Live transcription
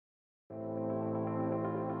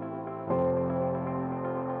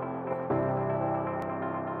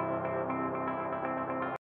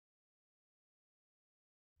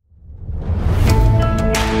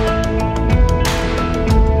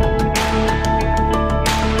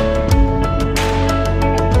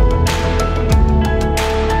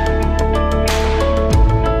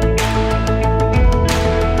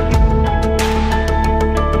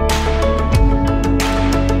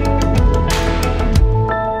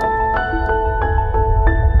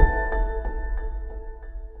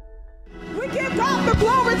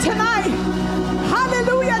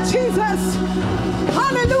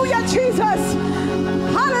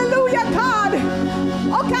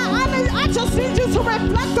you to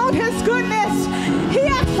reflect on his goodness. He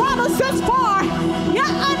has brought us this far. Yet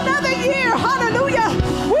another year, hallelujah.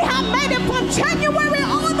 We have made it from January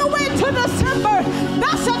all the way to December.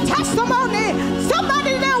 That's a testimony.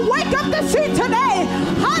 Somebody didn't wake up to see today.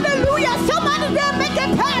 Hallelujah. Somebody didn't make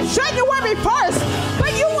it past January 1st.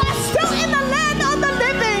 But you are still in the land of the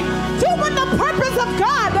living, doing the purpose of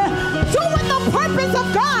God. Doing the purpose of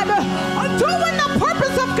God. Doing the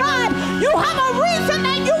purpose of God. You have a reason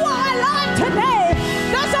that you are alive today.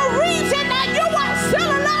 There's a reason that you are still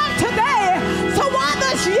alive today. So while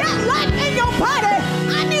there's yet life in your body,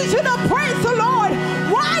 I need you to praise the Lord.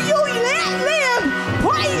 While you yet live,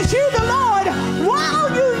 praise ye the Lord. While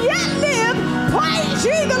you yet live, praise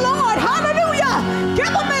ye the Lord. Hallelujah.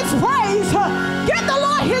 Give him his praise. Give the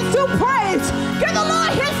Lord his due praise. Give the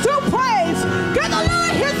Lord his due praise. Give the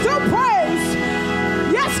Lord his due praise.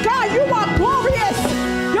 Yes, God, you are glorious.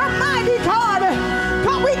 You're mighty, God.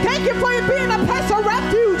 God, we thank you for being a place of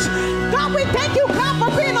refuge. God, we thank you, God,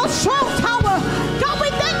 for being a strong tower. God, we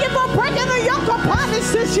thank you for breaking the yoke of bondage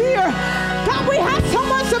this year. God, we have so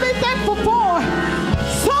much to be thankful for.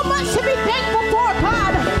 So much to be thankful for,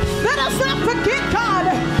 God. Let us not forget, God.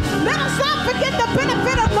 Let us not forget the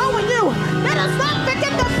benefit of knowing you. Let us not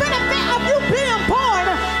forget the benefit of you being born.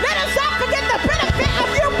 Let us not forget the benefit of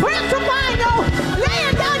you crucifying you,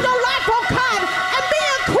 laying down your life, oh God, and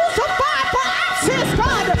being crucified for our sins,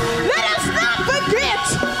 God. Let us not forget.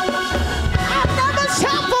 I never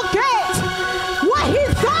shall forget what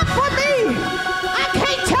he's done for me. I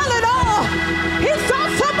can't tell it all. He's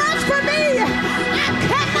done so much for me. I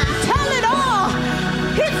cannot tell it all.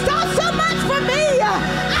 He's done so much for me.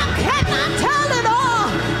 I cannot tell it all.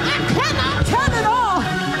 I cannot tell it all.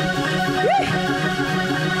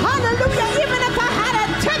 Hallelujah. Even if I had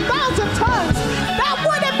 10,000 tons, that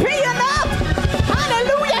wouldn't be enough.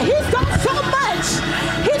 Hallelujah. He's done so much.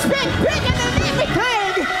 He's been bigger than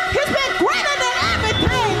everything. He's been greater than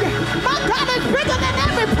everything. My God is bigger than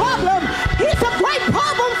every problem. He's a great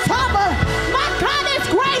problem solver. My God is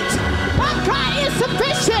great. My God is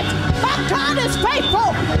sufficient. My God is faithful.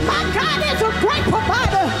 My God is a great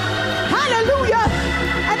provider. Hallelujah.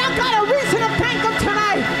 And I got a reason to thank him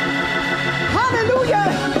tonight. Hallelujah.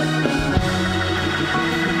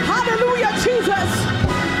 Hallelujah, Jesus.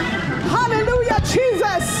 Hallelujah,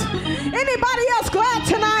 Jesus. Anybody else glad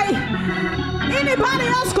tonight? Anybody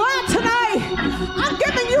else glad tonight? I'm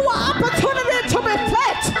giving you an opportunity to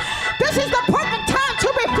reflect. This is the perfect time to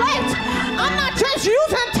reflect. I'm not just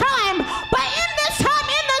using time, but in this time,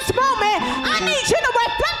 in this moment, I need you to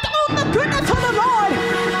reflect on the goodness of the Lord.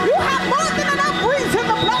 You have more than enough reason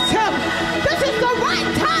to bless him. This is the right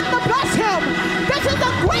time to bless him. This is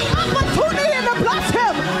a great opportunity to bless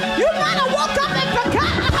him. You might have woke up and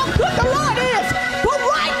forgotten how good the Lord is, but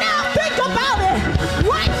right now, think about it.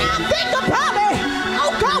 Right now, think about it.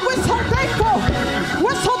 Oh God, we're so thankful.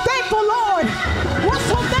 We're so thankful, Lord. We're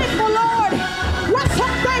so thankful, Lord. We're so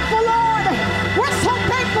thankful, Lord. We're so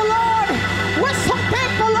thankful, Lord. We're so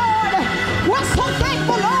thankful, Lord. We're so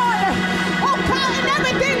thankful, Lord. Oh God, in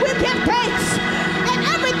everything we give thanks. In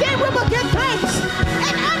everything we will give thanks.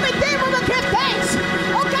 In everything we will give thanks.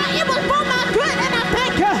 Oh God, it was for my good and I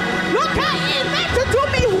thank you. Look, God, it meant to do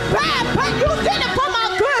me bad, but you did it for my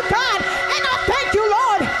good, God. And I thank you,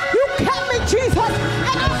 Lord. You kept me, Jesus.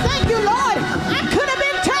 And I thank you, Lord. I could have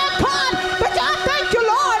been dead, God, but I thank you,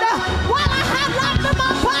 Lord. While I have life in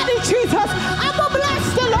my body, Jesus, I will bless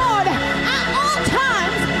the Lord at all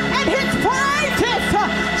times. And his praises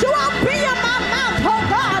shall be in my mouth, oh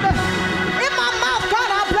God. In my mouth, God,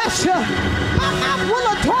 I bless you. My mouth will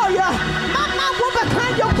adore you. My mouth will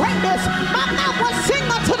proclaim your greatness. My mouth will sing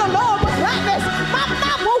unto the Lord with gladness. My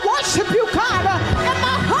mouth will worship you, God. And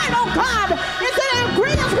my heart, oh God, is in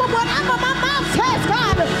agreement with whatever my mouth says,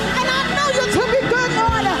 God. And I know you to be good,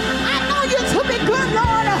 Lord. I know you to be good,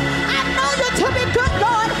 Lord. I know you to be good,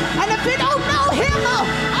 Lord. And if you don't know him,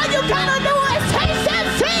 all you gotta do is taste and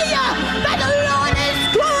see that the Lord is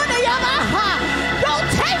good. Don't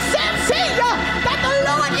taste and see that the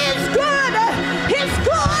Lord is good. He's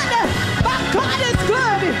good. My God is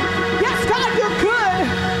good. Yes, God, you're good.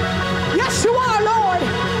 Yes, you are, Lord.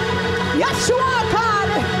 Yes, you are, God.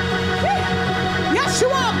 Yes, you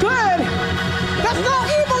are good. There's no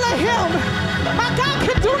evil in him. My God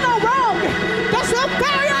can do no wrong. There's no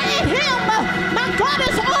barrier in him. My God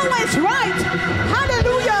is always right.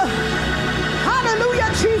 Hallelujah. Hallelujah,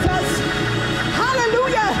 Jesus.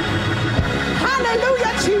 Hallelujah.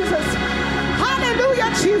 Hallelujah, Jesus. Hallelujah,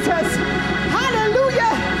 Jesus.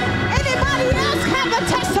 Hallelujah. Anybody else have a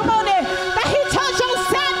testimony that he turns your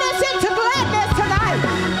sadness into gladness tonight?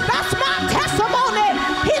 That's my testimony.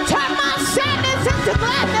 He turned my sadness into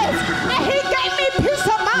gladness. And he gave me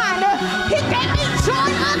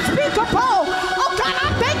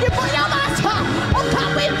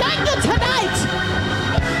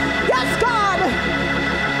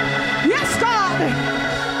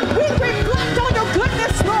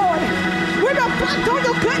reflect on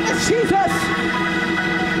your goodness, Jesus.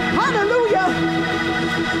 Hallelujah.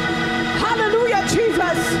 Hallelujah,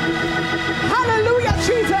 Jesus. Hallelujah,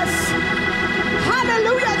 Jesus.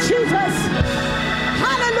 Hallelujah, Jesus.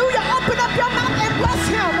 Hallelujah. Open up your mouth and bless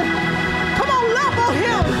him. Come on, love on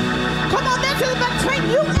him. Come on, this is between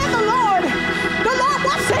you and the Lord. The Lord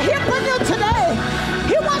wants to hear from you today.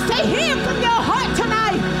 He wants to hear from your heart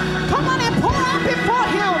tonight. Come on and pour out before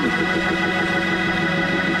him.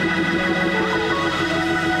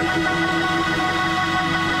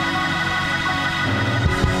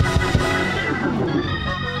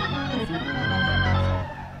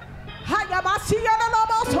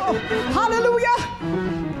 Hallelujah.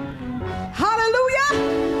 Hallelujah.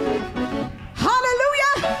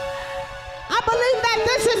 Hallelujah. I believe that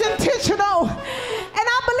this is intentional. And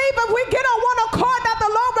I believe if we get on one accord that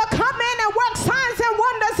the Lord will come in and work signs and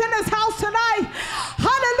wonders in this house tonight.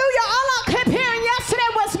 Hallelujah. All I kept hearing yesterday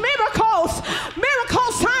was miracles.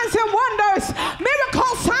 Miracles, signs and wonders.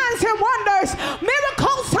 Miracles, signs and wonders.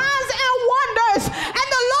 Miracles, signs and wonders. And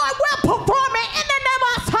the Lord will perform it in the name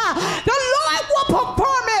of God. The Lord will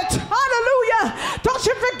perform it. Hallelujah. Don't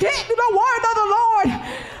you forget the word of the Lord.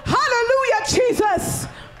 Hallelujah, Jesus.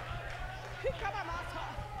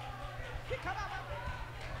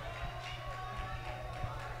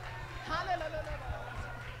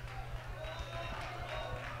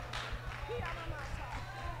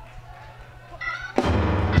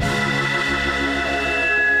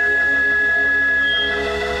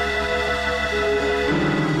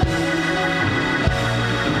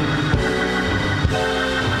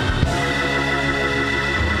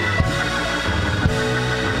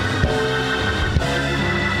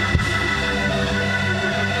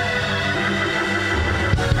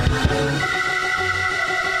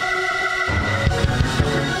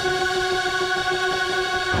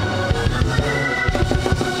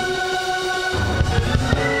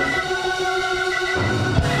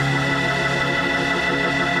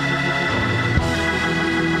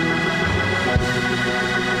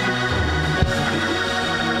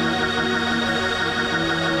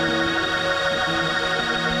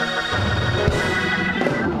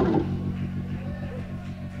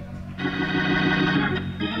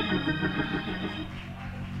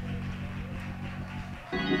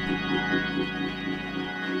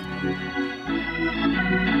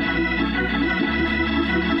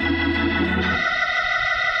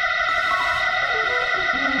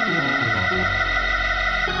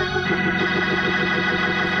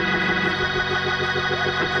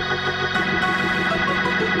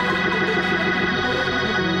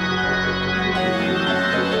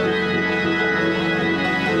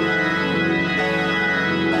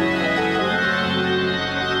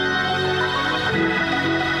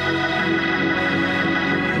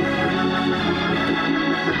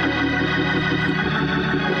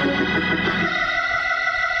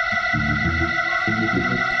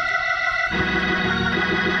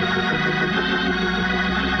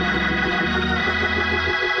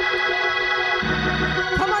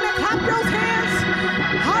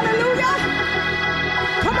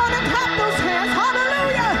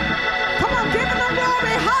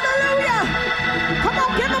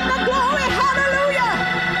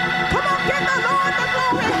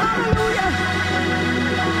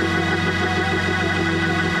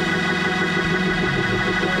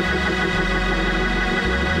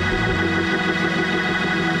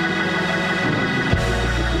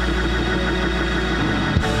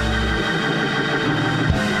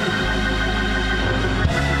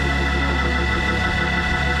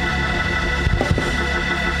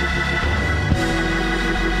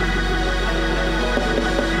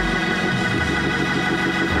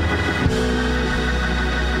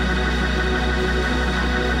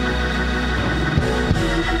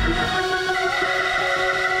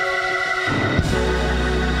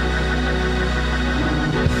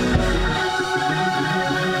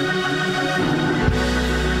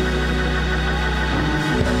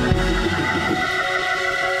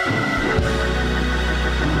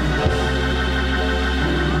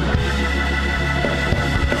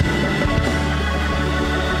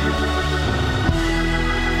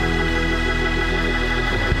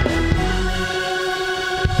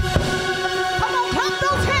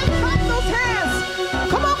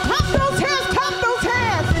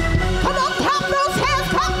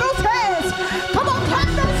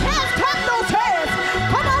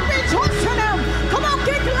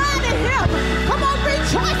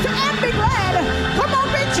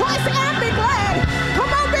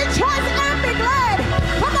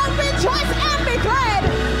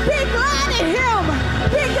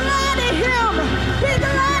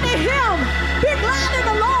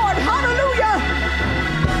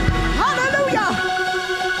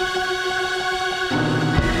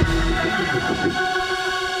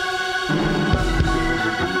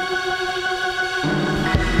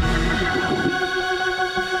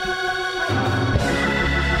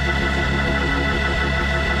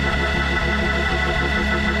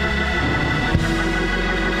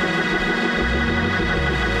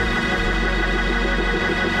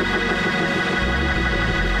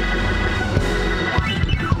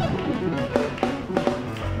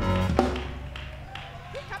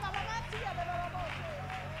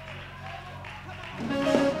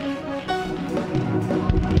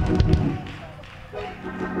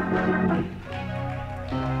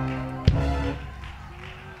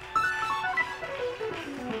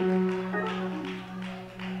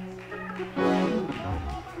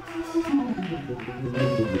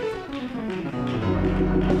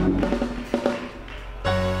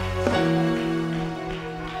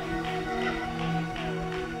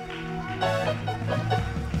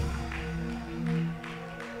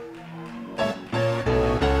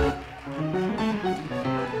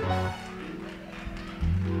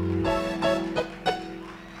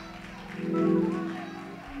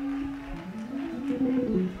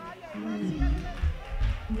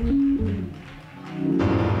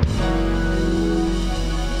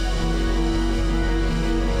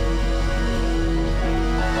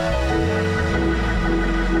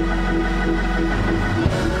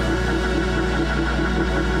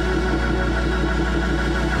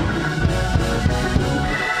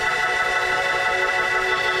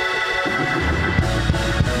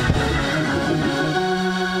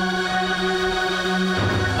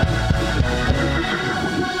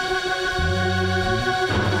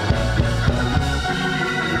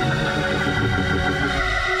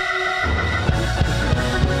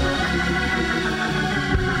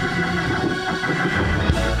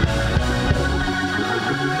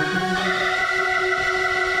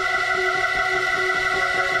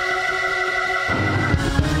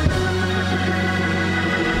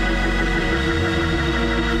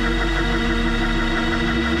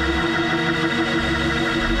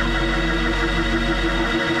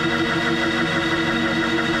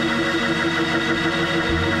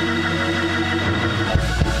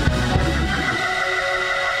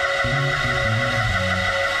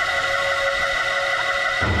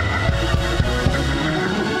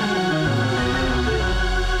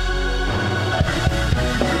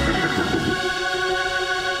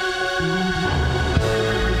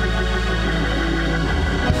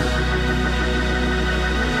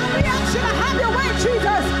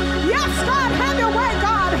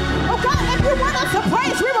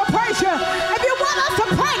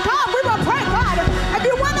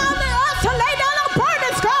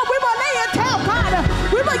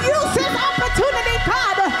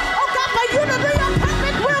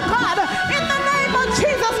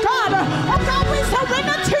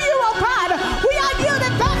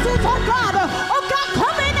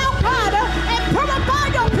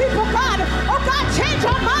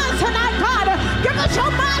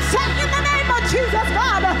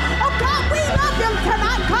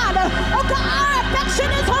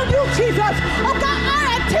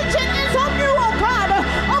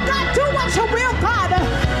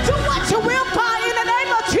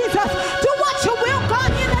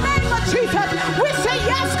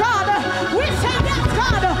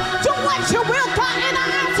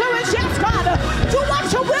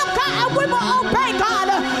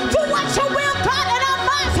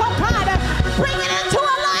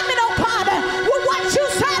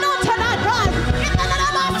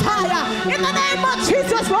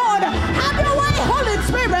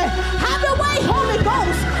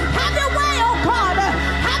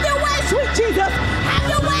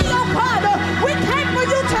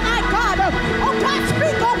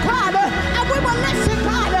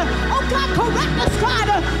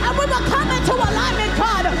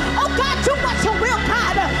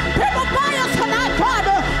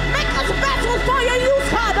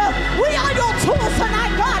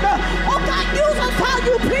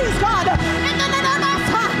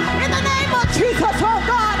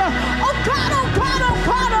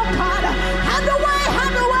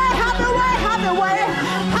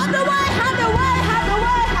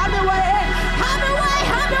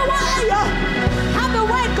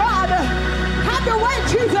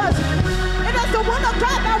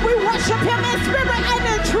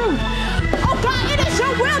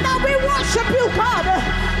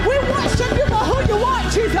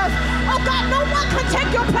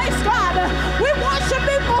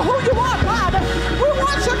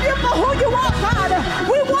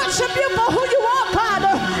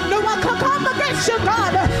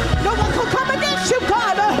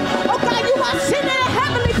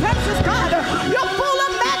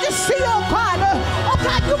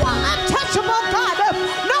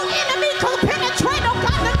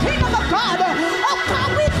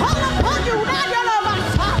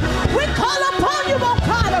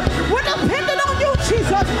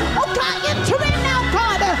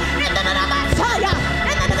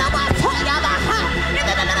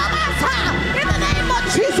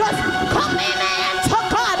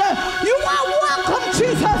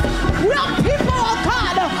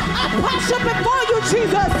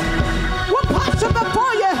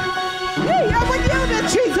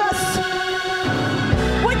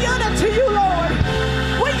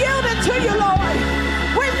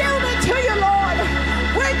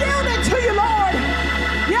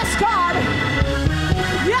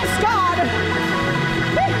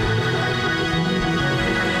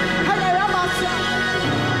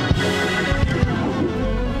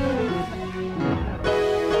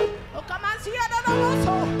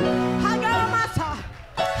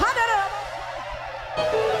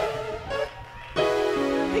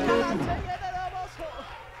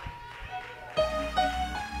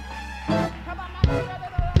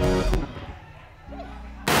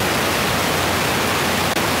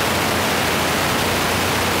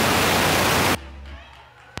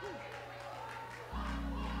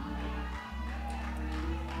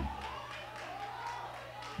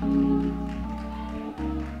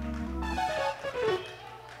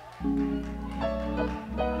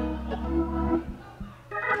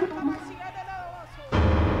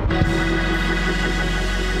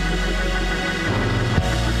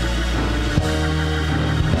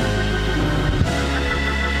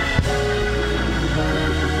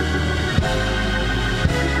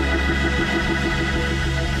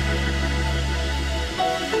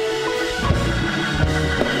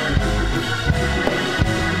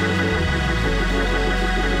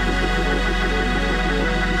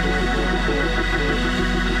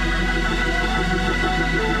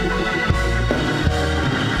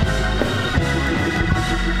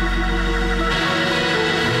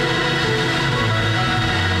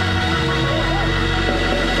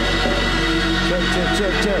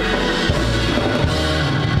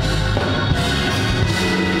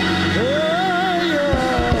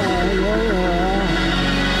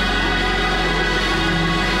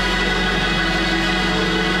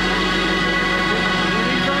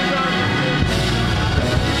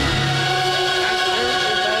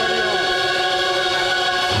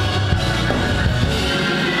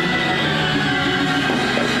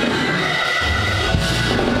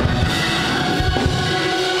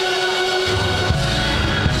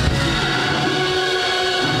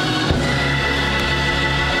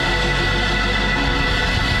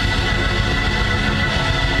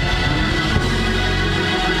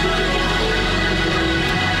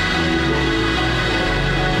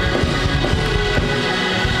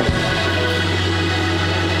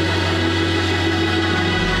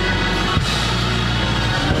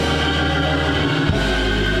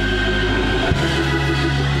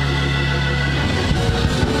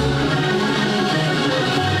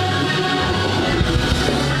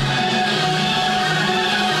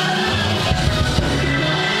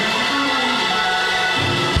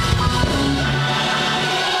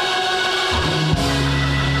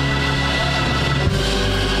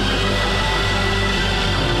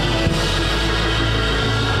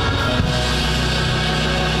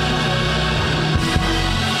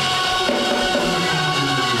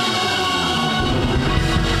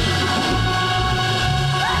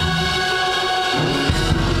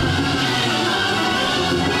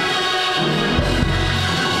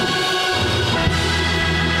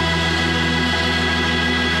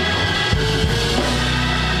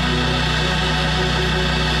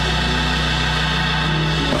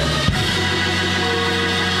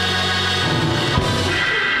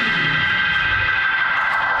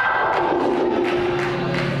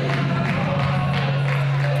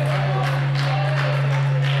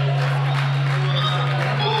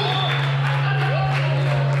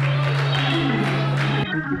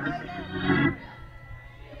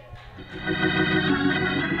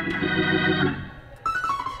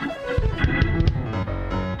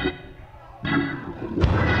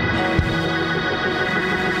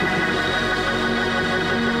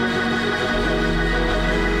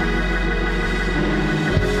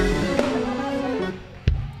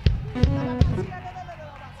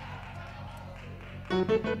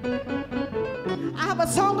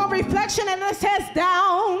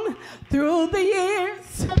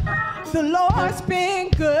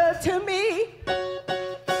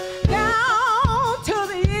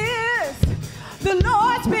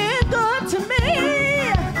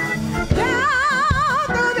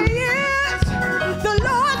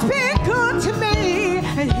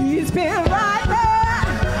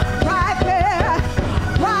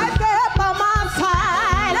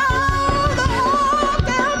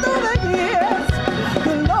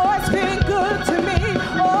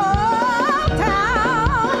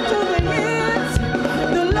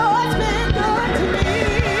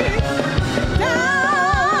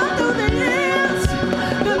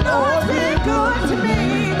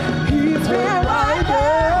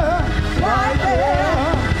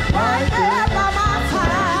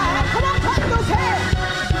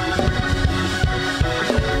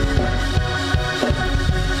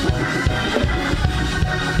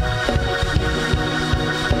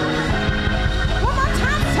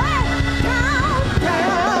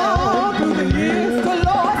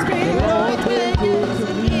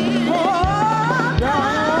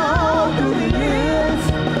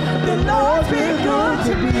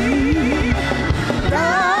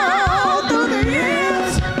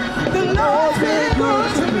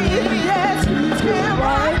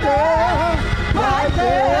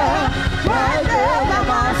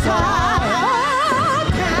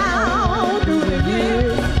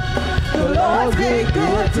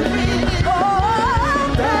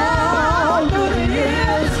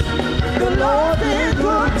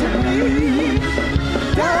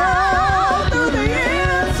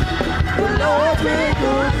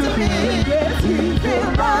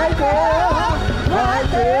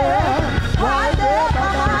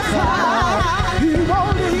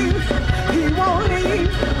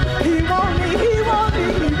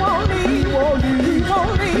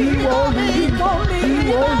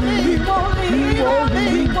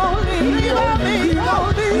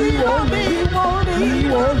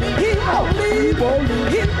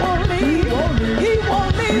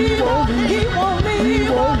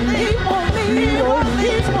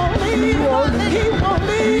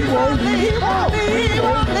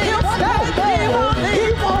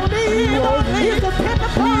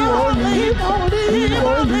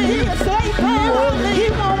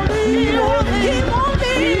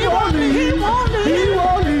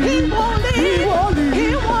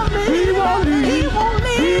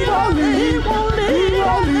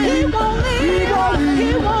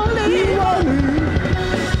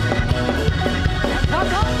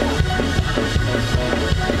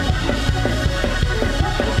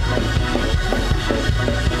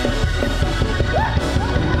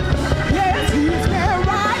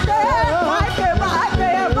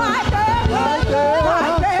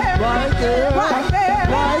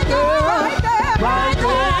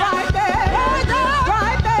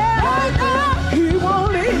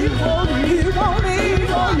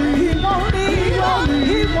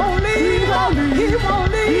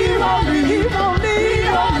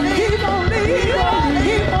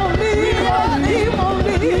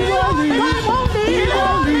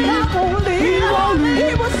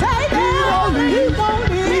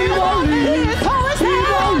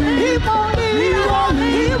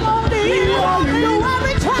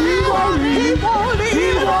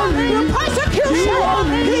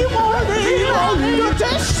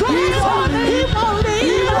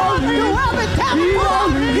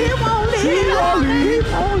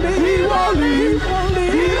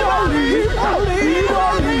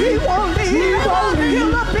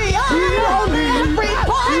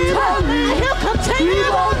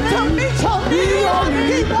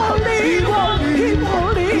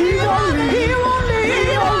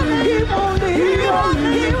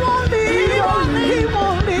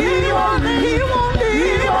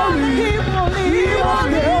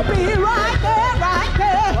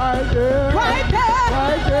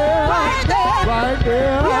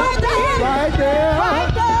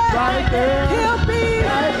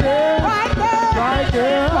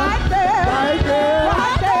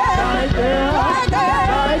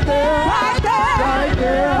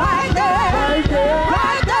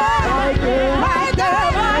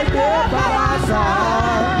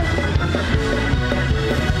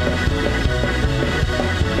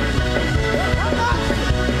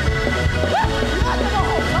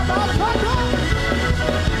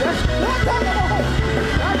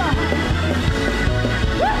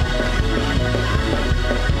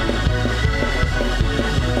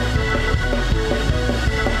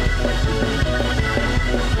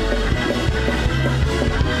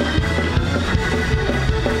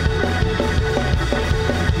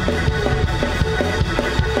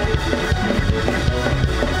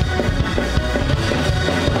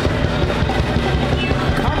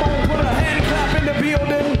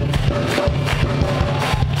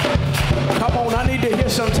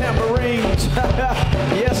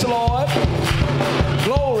 Yes, Lord.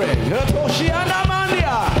 Glory.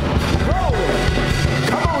 Glory.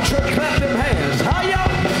 Come on, church, clap them hands. Hiya.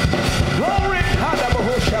 Glory.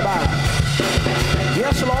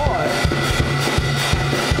 Yes, Lord.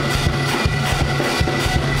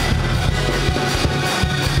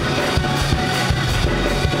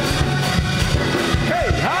 Hey,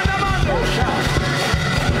 Hanamando shout.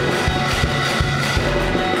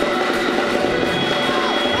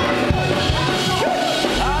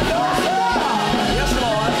 Yes,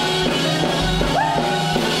 Lord.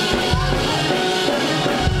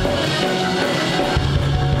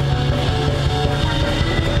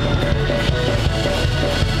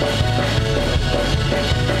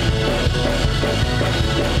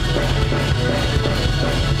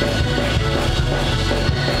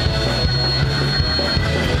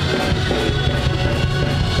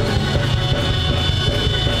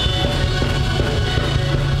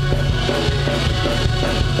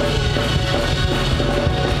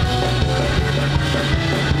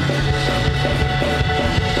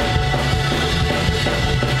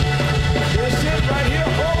 This is right here.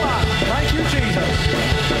 Oh my. Thank you, Jesus.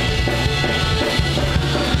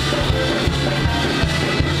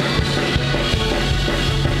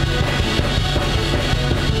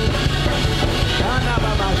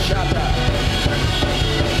 Kanabamashata.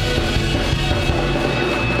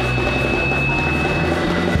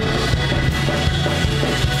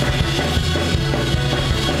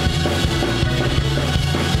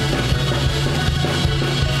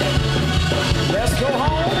 Let's go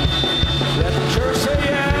home. Let the church say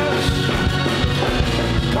yes.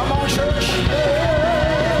 Come on, church.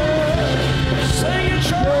 Sing it,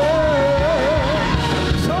 church.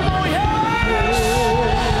 Come on, yes.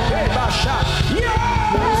 Hey, Basha.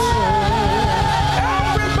 Yes.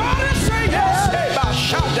 Everybody say yes. Hey,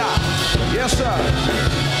 Basha. Yes, sir.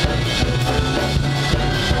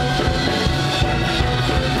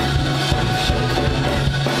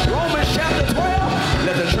 Romans chapter 12.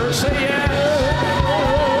 Let the church say yes.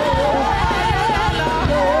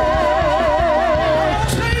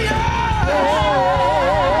 Say yes.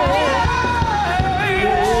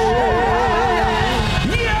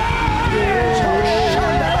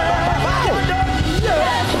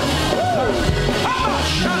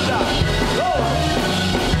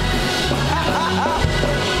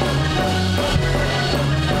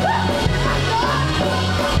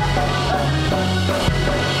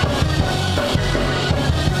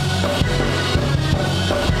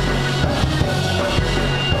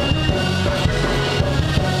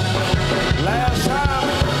 Last time,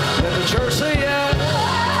 let the church say yes.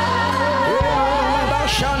 Yeah, about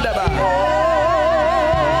Shandaba.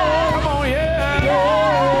 Come on, yeah.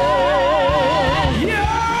 Yes.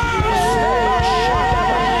 About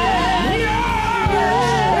Shandaba. Yes.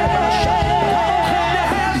 About Shandaba. Come on, clap your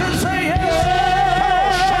hands and say yes. Come on,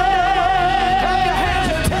 Shandaba. Clap your hands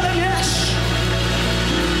and tell him yes.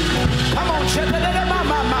 Come on, Shandaba.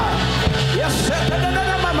 Yes,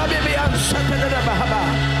 Shandaba, baby, I'm Shandaba.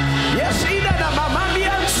 Yes,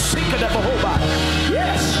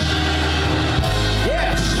 yes,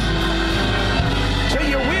 yes, to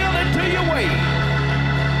your will and to your way.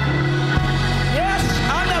 Yes,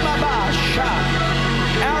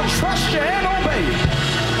 I'll trust you and obey.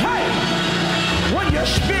 Hey, when your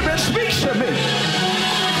spirit speaks to me,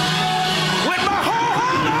 with my whole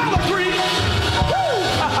heart I'll agree. Woo!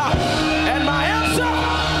 And my answer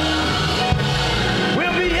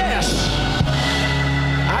will be yes.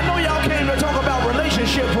 I know y'all came to talk about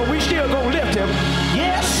relationships, but we still gonna lift him.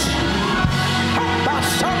 Yes. About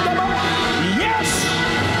something about yes.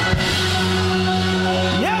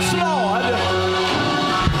 Yes, Lord.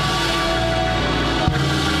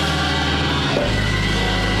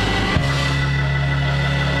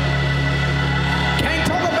 Can't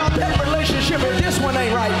talk about that relationship if this one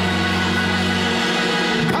ain't right.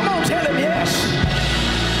 Come on, tell him yes.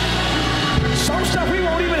 Some stuff we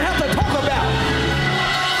won't even have to talk about.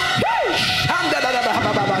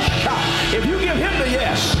 If you give him the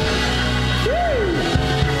yes.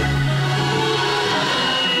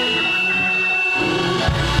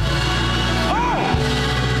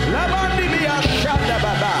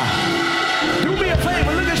 Do me a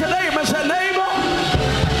favor, look at your neighbor and say, neighbor,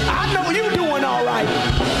 I know you doing all right,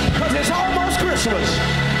 because it's almost Christmas.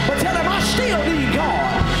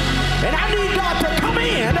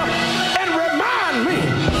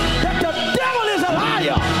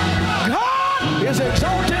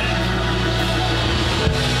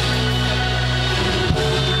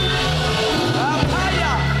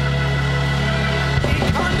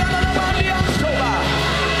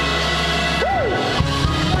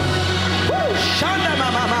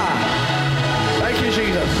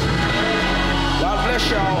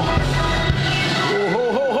 bless y'all. Oh,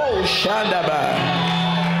 ho, ho, ho, Shandaba.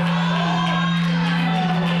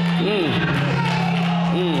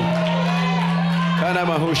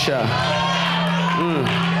 Kanamahusha.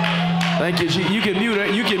 Thank you. You can mute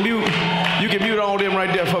it. You can mute all them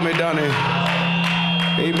right there for me, Donnie.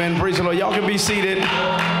 Amen. Praise the Lord. Y'all can be seated.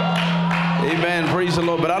 Amen. Praise the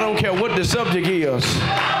Lord. But I don't care what the subject is.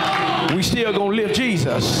 We still gonna lift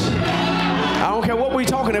Jesus. I don't care what we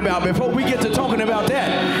talking about. Before we get to talking about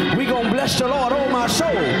that, we gonna bless the Lord, oh my soul,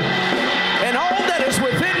 and all that is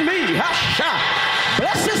within me.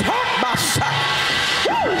 Bless His heart, my son.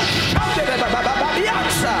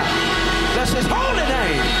 Bless His holy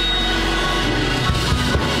name.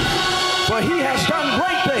 For He has done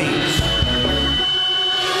great things.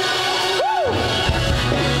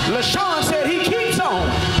 LaShawn said He keeps on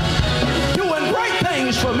doing great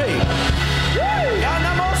things for me.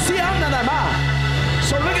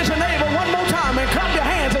 So look at your neighbor one more time and clap your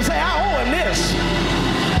hands and say, I owe him this.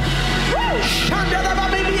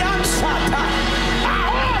 I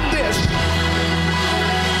owe him this.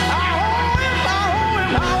 I owe him, I owe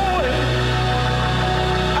him, I owe him.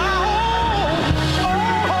 I owe.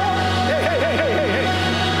 Hey, hey, hey, hey, hey, hey.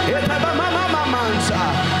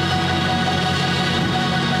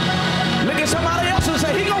 Look at somebody else and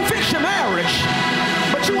say, he gonna fix your marriage,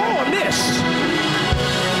 but you owe him this.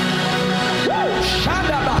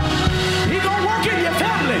 He gonna work in your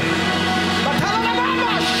family.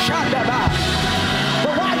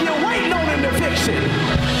 But while you're waiting on him to fix it,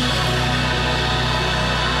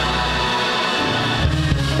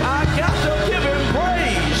 I got to give him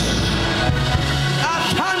praise.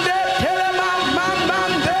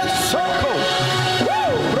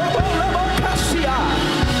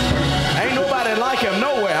 Ain't nobody like him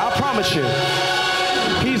nowhere, I promise you.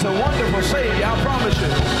 He's a wonderful Savior, I promise you.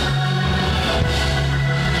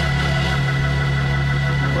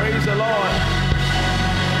 Praise the Lord.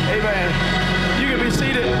 Amen. You can be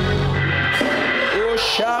seated. Oh,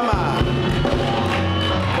 Shama.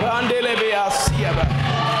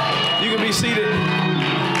 You can be seated.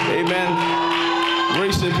 Amen.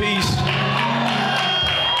 Grace and peace.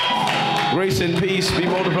 Grace and peace be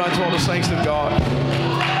multiplied to all the saints of God.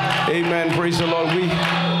 Amen. Praise the Lord.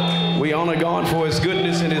 We honor God for His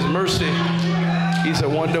goodness and His mercy. He's a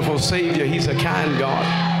wonderful Savior. He's a kind God.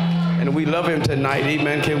 And we love Him tonight.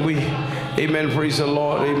 Amen. Can we? Amen. Praise the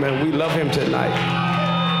Lord. Amen. We love Him tonight.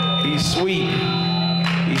 He's sweet.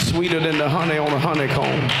 He's sweeter than the honey on a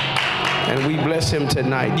honeycomb. And we bless Him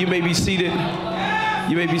tonight. You may be seated.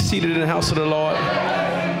 You may be seated in the house of the Lord.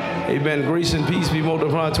 Amen. Grace and peace be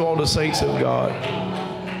multiplied to all the saints of God.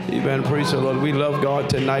 Amen. Praise the Lord. We love God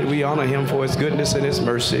tonight. We honor Him for His goodness and His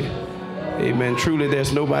mercy. Amen. Truly,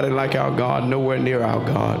 there's nobody like our God, nowhere near our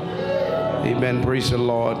God. Amen. Praise the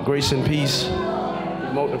Lord. Grace and peace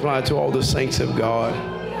multiply to all the saints of God.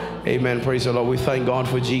 Amen. Praise the Lord. We thank God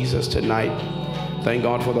for Jesus tonight. Thank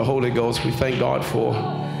God for the Holy Ghost. We thank God for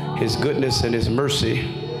His goodness and His mercy.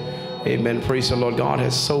 Amen. Praise the Lord. God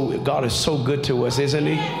is so good to us, isn't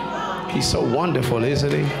He? He's so wonderful,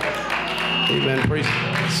 isn't He? Amen. Praise.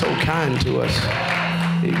 So kind to us.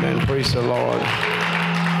 Amen. Praise the Lord.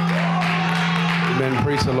 Amen.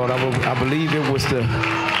 Praise the Lord. I believe it was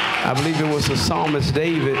the psalmist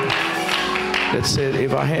David that said,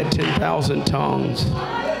 if I had 10,000 tongues,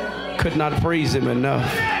 could not praise Him enough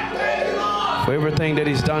for everything that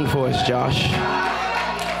He's done for us, Josh.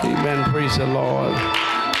 Amen. Praise the Lord.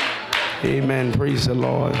 Amen. Praise the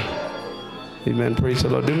Lord. Amen. Praise the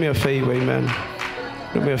Lord. Do me a favor. Amen.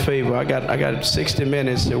 Do me a favor. I got 60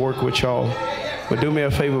 minutes to work with y'all. But do me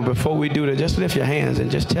a favor before we do that. Just lift your hands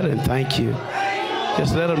and just tell Him thank you.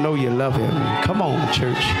 Just let Him know you love Him. Come on,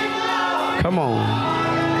 church. Come on.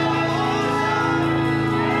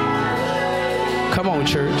 Come on,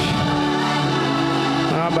 church.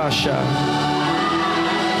 How about Sha?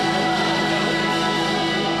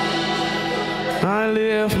 I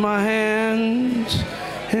lift my hands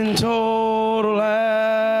in total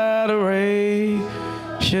adoration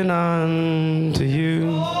unto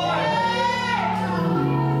you.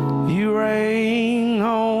 You reign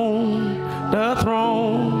on the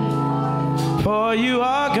throne, for you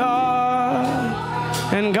are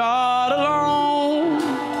God and God alone.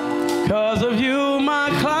 'Cause of you my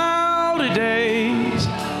cloudy days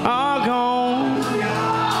are gone.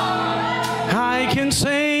 I can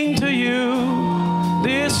sing to you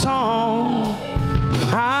this song.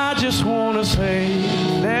 I just want to say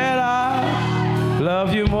that I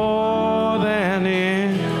love you more than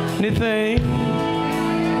anything.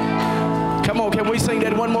 Come on, can we sing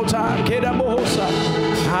that one more time?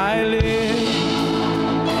 I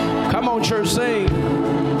live. Come on, church, sing.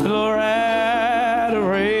 Lord, adoration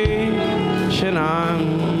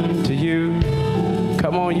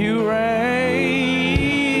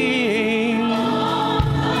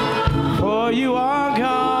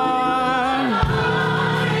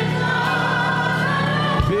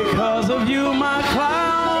because of you, my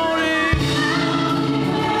cloudy.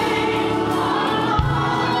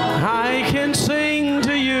 I can sing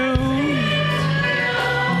to you.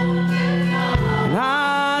 And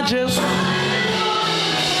I just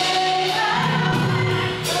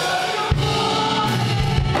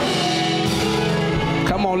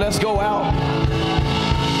come on, let's go out.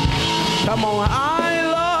 Come on, I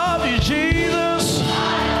love you, Jesus.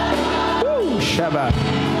 Woo, Shabbat.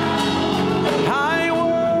 I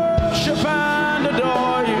worship and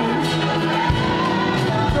adore you.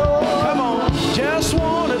 Come on, just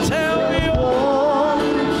want to tell you,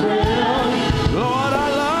 Lord, I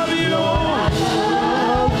love you.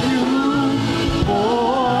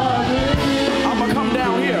 I'm going to come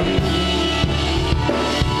down here.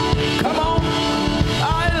 Come on.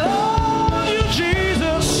 I love you,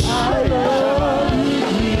 Jesus. I love you,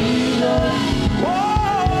 Jesus. Whoa.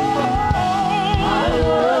 I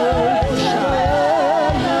worship.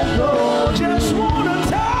 Just want to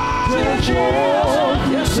tell you, Jesus.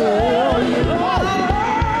 Yes, sir. Lord, I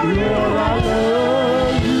love you. Lord, I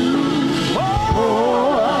love you.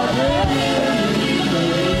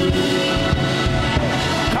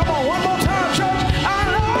 Come on, one more time, church. I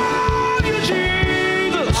love you,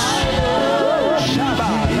 Jesus.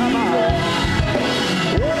 Shabbat.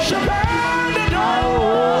 Worship and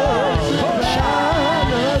adore.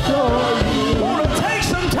 Want to take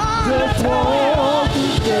some time to tell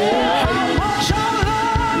you how much I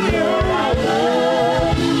love you.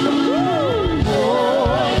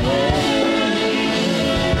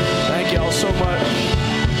 Thank y'all so much.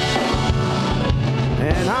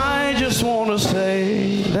 And I just want to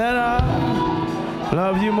say that I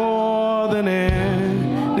love you more than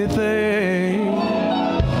anything.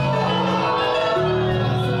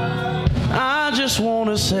 I just want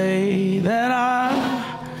to say that I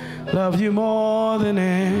love you more than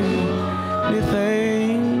anything.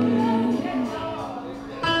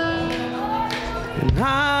 And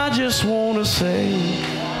I just want to say,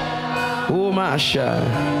 oh my shine,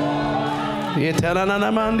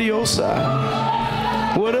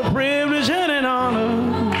 what a privilege and an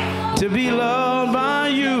honor to be loved by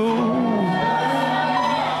you.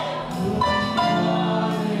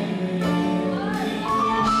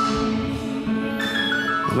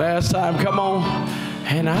 Last time, come on.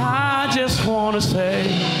 And I just want to say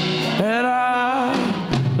that I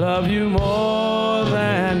love you more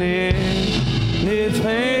than anything.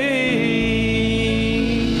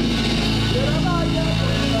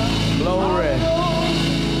 Glory.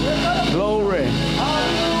 Glory.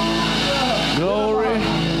 Glory.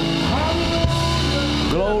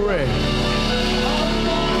 Glory.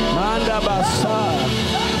 Manda basa.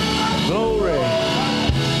 Glory.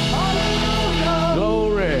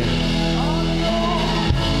 Glory.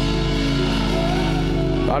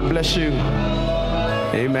 God bless you.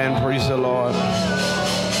 Amen. Praise the Lord.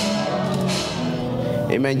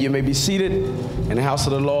 Amen. You may be seated in the house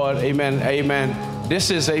of the Lord. Amen. Amen. This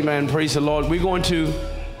is, amen, praise the Lord. We're going to,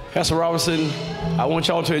 Pastor Robinson, I want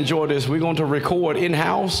y'all to enjoy this. We're going to record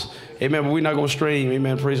in-house. Amen. But we're not going to stream.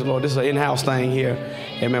 Amen. Praise the Lord. This is an in-house thing here.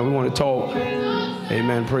 Amen. We want to talk.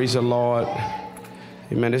 Amen. Praise the Lord.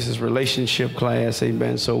 Amen. This is relationship class.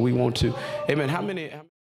 Amen. So we want to, amen. How many